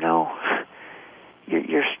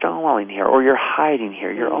 you're stonewalling here, or you're hiding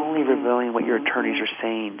here. You're only revealing what your attorneys are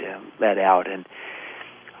saying to let out, and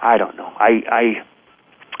I don't know. I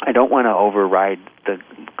don't want to override the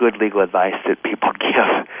good legal advice that people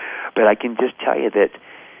give, but I can just tell you that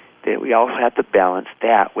we also have to balance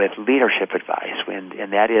that with leadership advice,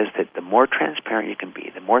 and that is that the more transparent you can be,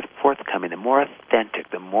 the more forthcoming, the more authentic,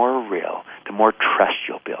 the more real, the more trust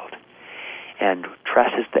you'll build. And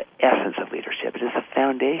trust is the essence of leadership. It is the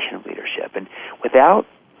foundation of leadership. And without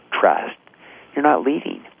trust, you're not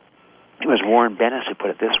leading. It was Warren Bennis who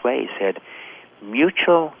put it this way. He said,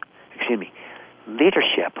 leadership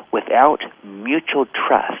without mutual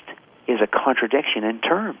trust is a contradiction in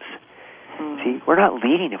terms. See, we're not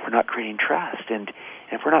leading if we're not creating trust. And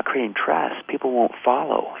if we're not creating trust, people won't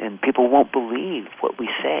follow, and people won't believe what we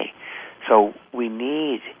say. So we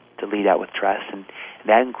need to lead out with trust, and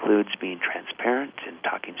that includes being transparent and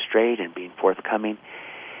talking straight and being forthcoming.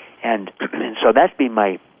 And so that's been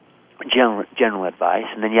my general advice.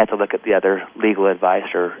 And then you have to look at the other legal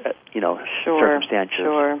advice or, circumstances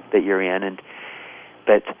that you're in.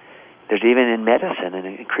 But there's even in medicine an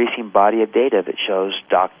increasing body of data that shows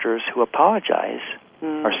doctors who apologize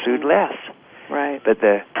are sued less. Right. But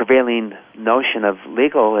the prevailing notion of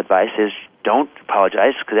legal advice is don't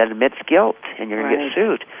apologize because that admits guilt and you're going to get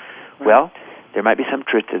sued. Right. Well, there might be some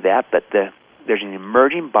truth to that, but there's an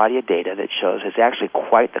emerging body of data that shows it's actually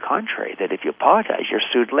quite the contrary, that if you apologize, you're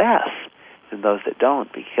sued less than those that don't,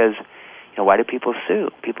 because, why do people sue?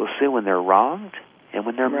 People sue when they're wronged and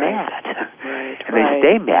when they're mad. Right. And they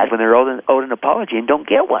stay mad when they're owed an apology and don't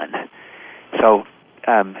get one. So,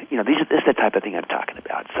 this is the type of thing I'm talking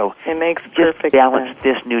about. So it makes just perfect balance sense.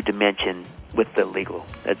 this new dimension with the legal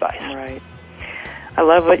advice. Right. I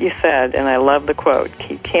love what you said, and I love the quote.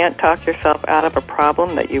 You can't talk yourself out of a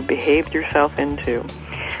problem that you behaved yourself into.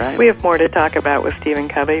 That's right. We have more to talk about with Stephen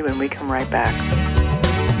Covey when we come right back.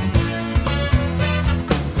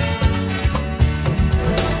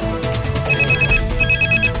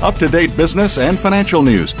 Up-to-date business and financial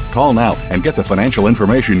news. Call now and get the financial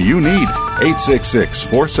information you need.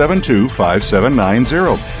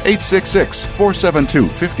 866-472-5790.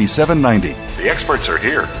 866-472-5790. The experts are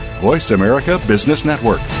here. Voice America Business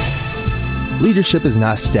Network. Leadership is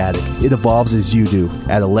not static. It evolves as you do.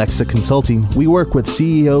 At Alexa Consulting, we work with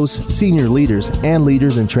CEOs, senior leaders, and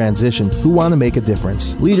leaders in transition who want to make a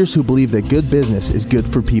difference. Leaders who believe that good business is good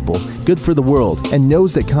for people, good for the world, and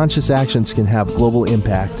knows that conscious actions can have global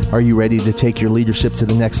impact. Are you ready to take your leadership to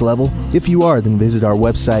the next level? If you are, then visit our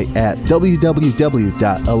website at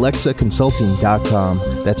www.alexaconsulting.com.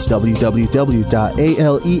 That's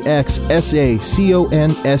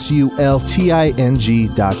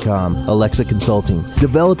www.alexaconsulting.com. Alexa Consulting,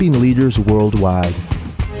 developing leaders worldwide.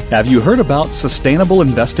 Have you heard about sustainable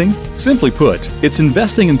investing? Simply put, it's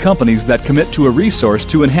investing in companies that commit to a resource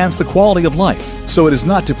to enhance the quality of life, so it is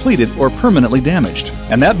not depleted or permanently damaged.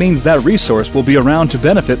 And that means that resource will be around to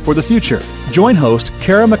benefit for the future. Join host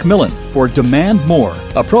Kara McMillan for Demand More,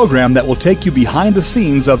 a program that will take you behind the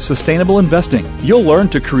scenes of sustainable investing. You'll learn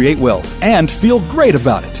to create wealth and feel great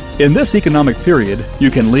about it. In this economic period,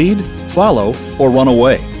 you can lead, follow, or run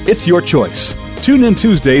away. It's your choice. Tune in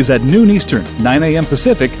Tuesdays at noon Eastern, 9 a.m.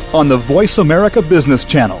 Pacific on the Voice America Business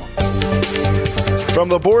Channel. From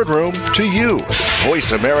the boardroom to you,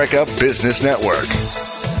 Voice America Business Network.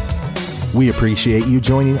 We appreciate you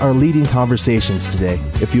joining our leading conversations today.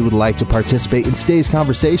 If you would like to participate in today's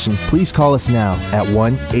conversation, please call us now at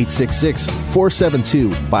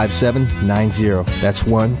 1-866-472-5790. That's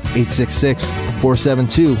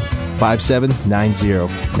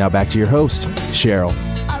 1-866-472-5790. Now back to your host, Cheryl.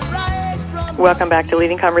 Welcome back to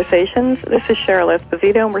Leading Conversations. This is Cheryl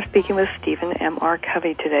Esposito, and we're speaking with Stephen M.R.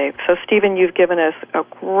 Covey today. So, Stephen, you've given us a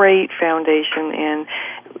great foundation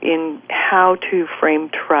in how to frame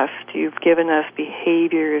trust. You've given us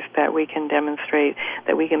behaviors that we can demonstrate,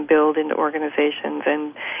 that we can build into organizations,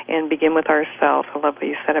 and begin with ourselves. I love what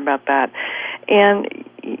you said about that. And,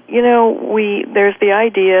 there's the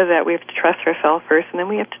idea that we have to trust ourselves first, and then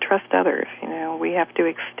we have to trust others. We have to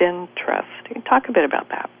extend trust. Talk a bit about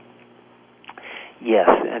that. Yes,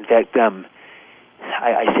 in fact,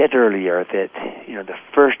 I said earlier that the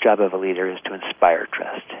first job of a leader is to inspire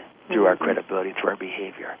trust through our credibility, through our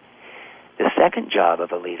behavior. The second job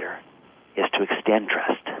of a leader is to extend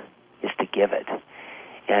trust, is to give it,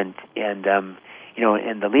 and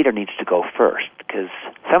the leader needs to go first, because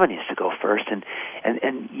someone needs to go first. And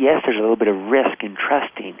yes, there's a little bit of risk in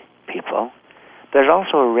trusting people. There's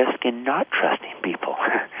also a risk in not trusting people,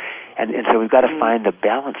 and so we've got to find the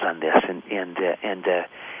balance on this.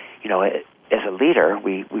 As a leader,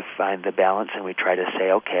 we find the balance, and we try to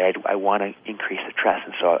say, okay, I want to increase the trust,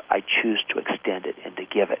 and so I choose to extend it and to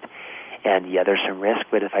give it. And yeah, there's some risk,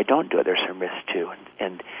 but if I don't do it, there's some risk too.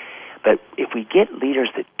 But if we get leaders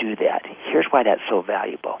that do that, here's why that's so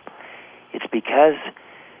valuable. It's because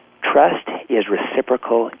trust is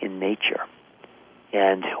reciprocal in nature.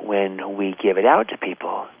 And when we give it out to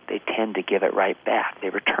people, they tend to give it right back. They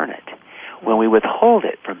return it. When we withhold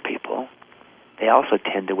it from people, they also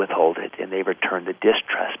tend to withhold it, and they return the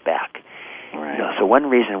distrust back. Right. So one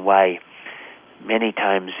reason why many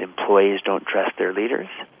times employees don't trust their leaders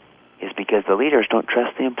is because the leaders don't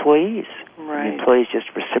trust the employees. Right. The employees just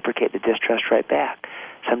reciprocate the distrust right back.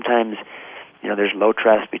 Sometimes, there's low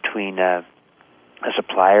trust between a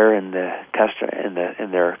supplier and the customer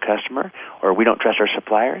and their customer, or we don't trust our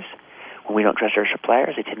suppliers. When we don't trust our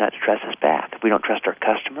suppliers, they tend not to trust us back. If we don't trust our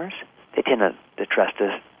customers, they tend to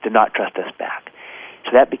not trust us back.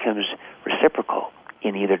 So that becomes reciprocal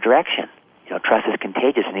in either direction. Trust is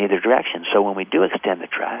contagious in either direction. So when we do extend the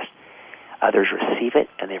trust, others receive it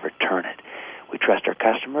and they return it. We trust our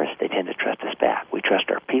customers, they tend to trust us back. We trust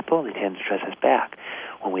our people, they tend to trust us back.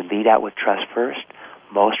 When we lead out with trust first,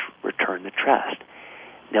 most return the trust.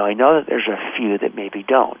 Now, I know that there's a few that maybe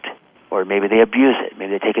don't, or maybe they abuse it,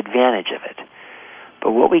 maybe they take advantage of it.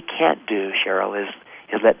 But what we can't do, Cheryl, is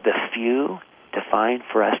let the few define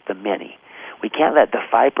for us the many. We can't let the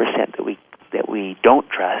 5% that we don't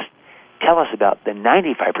trust tell us about the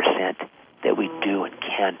 95% that we do and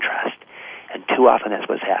can trust. And too often that's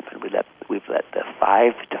what's happened. We've let the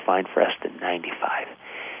 5 define for us the 95,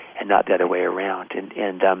 and not the other way around.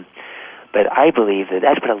 But I believe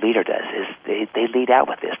that's what a leader does. Is they lead out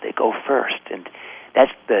with this. They go first, and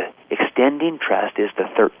that's the extending trust is the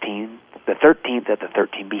 13th of the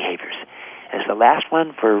 13 behaviors. And it's the last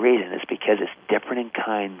one for a reason. It's because it's different in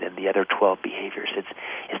kind than the other 12 behaviors.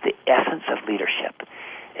 It's the essence of leadership,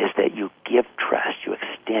 is that you give trust, you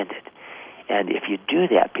extend it. And if you do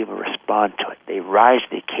that, people respond to it. They rise to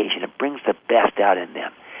the occasion. It brings the best out in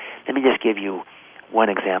them. Let me just give you one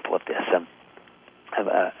example of this,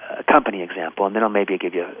 a company example, and then I'll maybe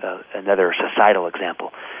give you another societal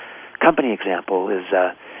example. Company example is,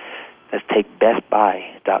 let's take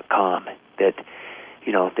bestbuy.com. That,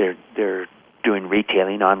 they're doing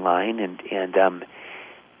retailing online, and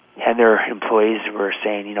their employees were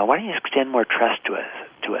saying, why don't you extend more trust to us?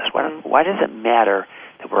 Why does it matter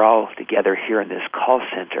that we're all together here in this call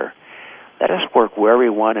center? Let us work where we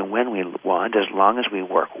want and when we want, as long as we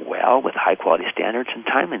work well with high-quality standards and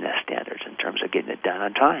timeliness standards in terms of getting it done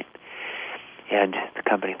on time. And the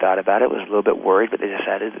company thought about it, was a little bit worried, but they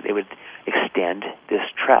decided that they would extend this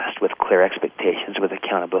trust with clear expectations, with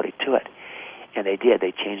accountability to it. And they did.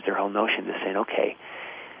 They changed their whole notion to saying, okay,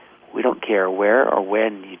 we don't care where or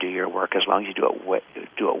when you do your work, as long as you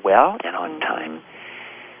do it well and on time.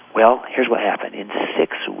 Well, here's what happened. In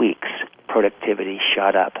 6 weeks, productivity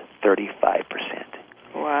shot up 35%.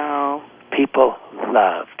 Wow. People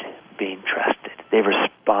loved being trusted. They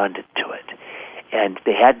responded to it. And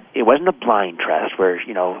it wasn't a blind trust where, it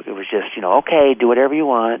was just, okay, do whatever you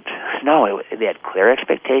want. No, they had clear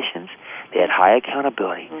expectations. They had high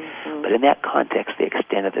accountability. Mm-hmm. But in that context, they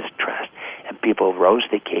extended this trust. And people rose to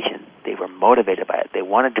the occasion. They were motivated by it. They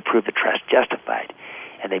wanted to prove the trust justified.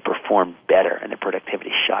 And they performed better, and their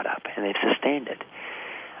productivity shot up, and they've sustained it.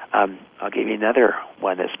 I'll give you another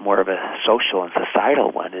one that's more of a social and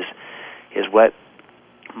societal one, is what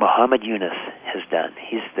Muhammad Yunus has done.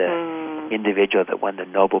 He's the individual that won the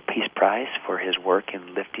Nobel Peace Prize for his work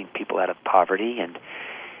in lifting people out of poverty, and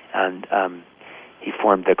he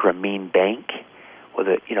formed the Grameen Bank. Well,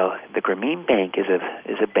 the Grameen Bank is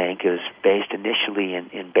a bank. It was based initially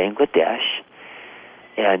in Bangladesh,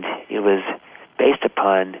 and it was based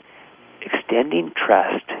upon extending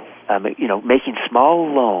trust, making small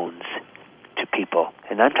loans to people.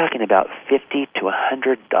 And I'm talking about $50 to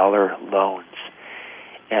 $100 loans,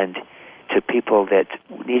 and to people that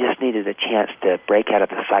just needed a chance to break out of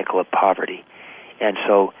the cycle of poverty. And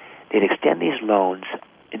so they'd extend these loans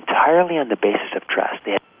entirely on the basis of trust.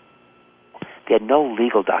 They had no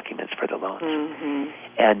legal documents for the loans. Mm-hmm.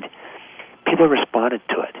 And people responded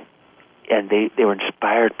to it, and they were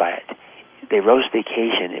inspired by it. they rose to the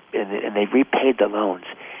occasion, and they repaid the loans.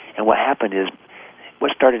 And what happened is,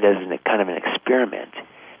 what started as kind of an experiment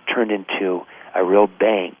turned into a real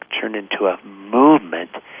bank, turned into a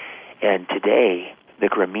movement, and today the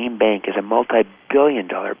Grameen Bank is a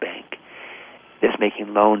multi-billion-dollar bank that's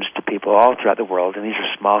making loans to people all throughout the world, and these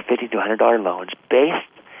are small $50 to $100 loans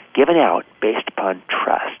given out based upon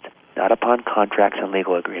trust, not upon contracts and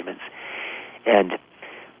legal agreements. And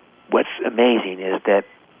what's amazing is that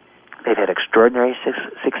they've had extraordinary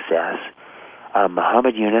success.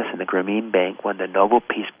 Muhammad Yunus and the Grameen Bank won the Nobel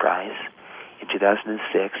Peace Prize in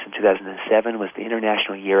 2006. In 2007 was the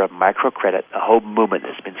International Year of Microcredit, a whole movement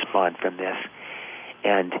that's been spawned from this.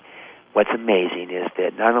 And what's amazing is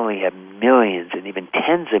that not only have millions and even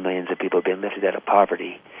tens of millions of people been lifted out of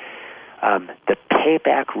poverty, the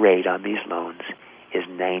payback rate on these loans is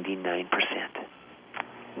 99%.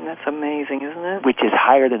 That's amazing, isn't it? Which is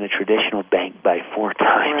higher than a traditional bank by 4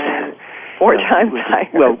 times. Right. 4 times higher.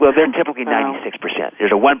 Well, they're typically 96%.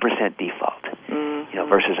 There's a 1% default,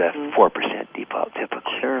 versus a 4% default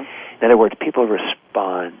typically. Sure. In other words, people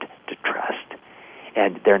respond to trust,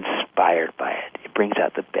 and they're inspired by it. It brings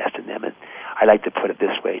out the best in them. And I like to put it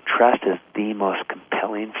this way: trust is the most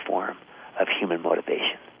compelling form of human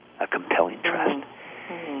motivation. A compelling trust.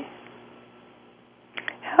 Mm-hmm.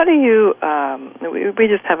 How do you? We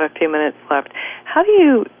just have a few minutes left. How do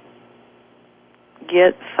you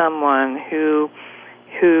get someone who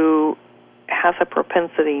has a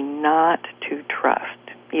propensity not to trust,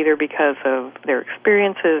 either because of their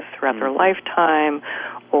experiences throughout their lifetime,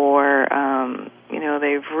 or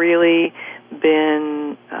they've really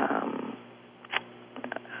been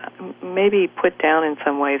maybe put down in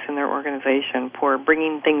some ways in their organization for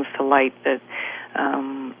bringing things to light that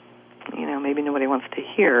maybe nobody wants to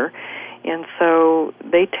hear, and so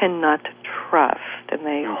they tend not to trust and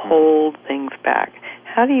they hold things back.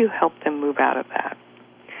 How do you help them move out of that?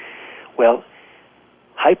 Well,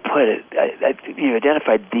 I put it, you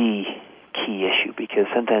identified the key issue, because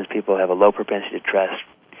sometimes people have a low propensity to trust,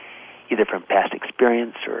 either from past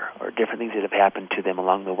experience or different things that have happened to them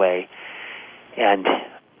along the way. And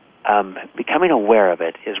becoming aware of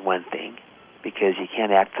it is one thing, because you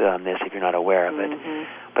can't act on this if you're not aware of it.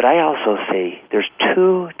 But I also say there's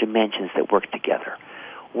 2 dimensions that work together.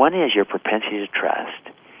 One is your propensity to trust.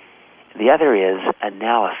 The other is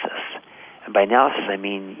analysis. And by analysis, I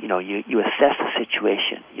mean, you assess the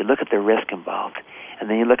situation. You look at the risk involved, and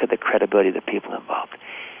then you look at the credibility of the people involved.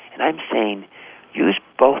 And I'm saying use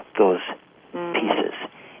both those pieces.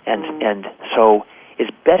 And so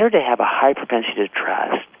it's better to have a high propensity to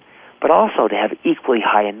trust, but also to have equally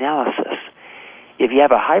high analysis. If you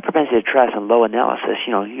have a high propensity to trust and low analysis,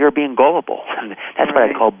 you're being gullible. That's what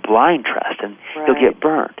I call blind trust, and you'll get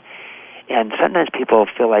burned. And sometimes people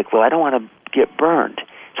feel like, well, I don't want to get burned.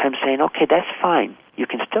 So I'm saying, okay, that's fine. You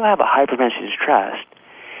can still have a high propensity to trust,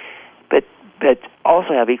 but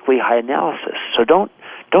also have equally high analysis. So don't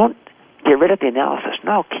get rid of the analysis.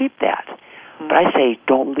 No, keep that. But I say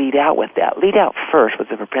don't lead out with that. Lead out first with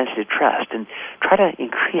the propensity to trust and try to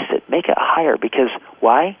increase it, make it higher, because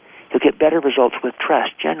why? You'll get better results with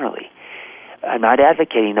trust generally. I'm not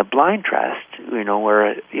advocating a blind trust, or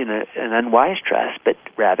an unwise trust, but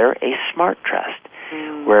rather a smart trust,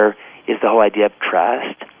 where is the whole idea of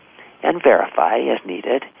trust and verify as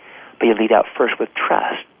needed, but you lead out first with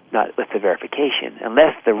trust, not with the verification,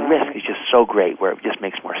 unless the risk is just so great where it just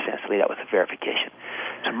makes more sense to lead out with the verification.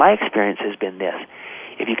 So my experience has been this: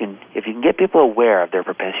 if you can get people aware of their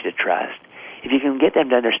propensity to trust, if you can get them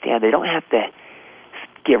to understand they don't have to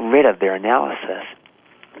get rid of their analysis,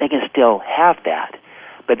 they can still have that,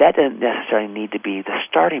 but that doesn't necessarily need to be the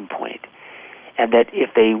starting point. And that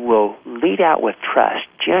if they will lead out with trust,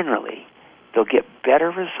 generally, they'll get better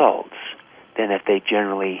results than if they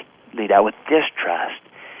generally lead out with distrust.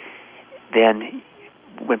 Then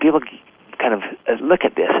when people kind of look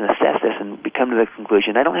at this and assess this and come to the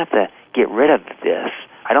conclusion, I don't have to get rid of this,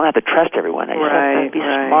 I don't have to trust everyone, I just have to be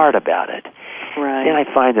smart about it. Then I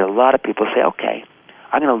find that a lot of people say, okay,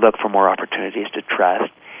 I'm going to look for more opportunities to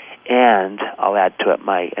trust, and I'll add to it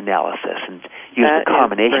my analysis and use the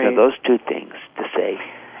combination of those 2 things to say,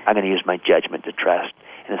 I'm going to use my judgment to trust.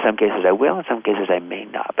 And in some cases I will, in some cases I may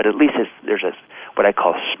not. But at least there's what I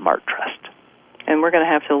call smart trust. And we're going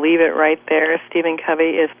to have to leave it right there. Stephen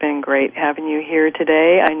Covey, it's been great having you here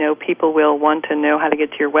today. I know people will want to know how to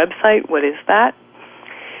get to your website. What is that?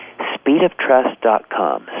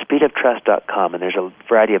 Speedoftrust.com. Speedoftrust.com. And there's a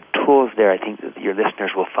variety of tools there I think that your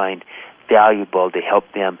listeners will find valuable to help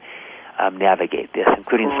them navigate this,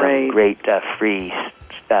 including some great free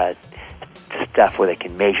stuff where they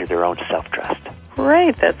can measure their own self-trust.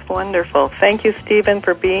 Great. That's wonderful. Thank you, Stephen,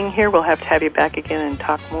 for being here. We'll have to have you back again and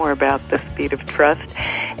talk more about the speed of trust.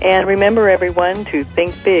 And remember, everyone, to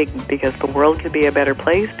think big, because the world could be a better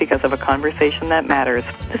place because of a conversation that matters.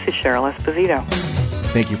 This is Cheryl Esposito.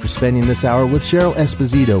 Thank you for spending this hour with Cheryl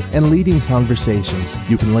Esposito and Leading Conversations.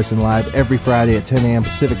 You can listen live every Friday at 10 a.m.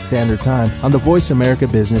 Pacific Standard Time on the Voice America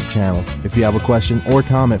Business Channel. If you have a question or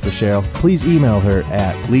comment for Cheryl, please email her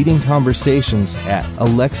at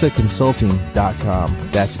leadingconversations@alexaconsulting.com.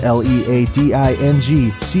 That's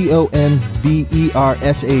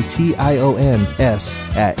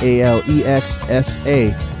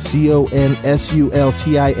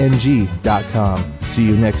See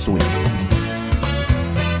you next week.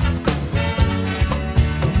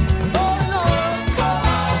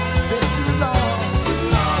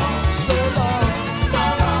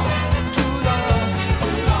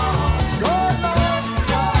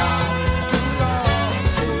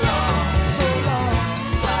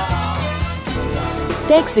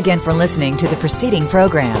 Thanks again for listening to the preceding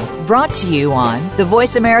program, brought to you on the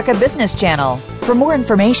Voice America Business Channel. For more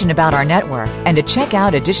information about our network and to check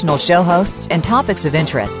out additional show hosts and topics of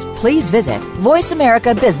interest, please visit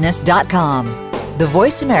voiceamericabusiness.com. The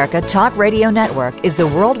Voice America Talk Radio Network is the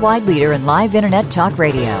worldwide leader in live Internet talk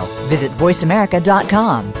radio. Visit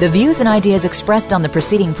voiceamerica.com. The views and ideas expressed on the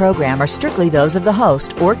preceding program are strictly those of the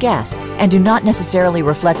host or guests and do not necessarily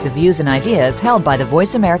reflect the views and ideas held by the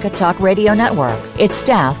Voice America Talk Radio Network, its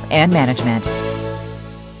staff, and management.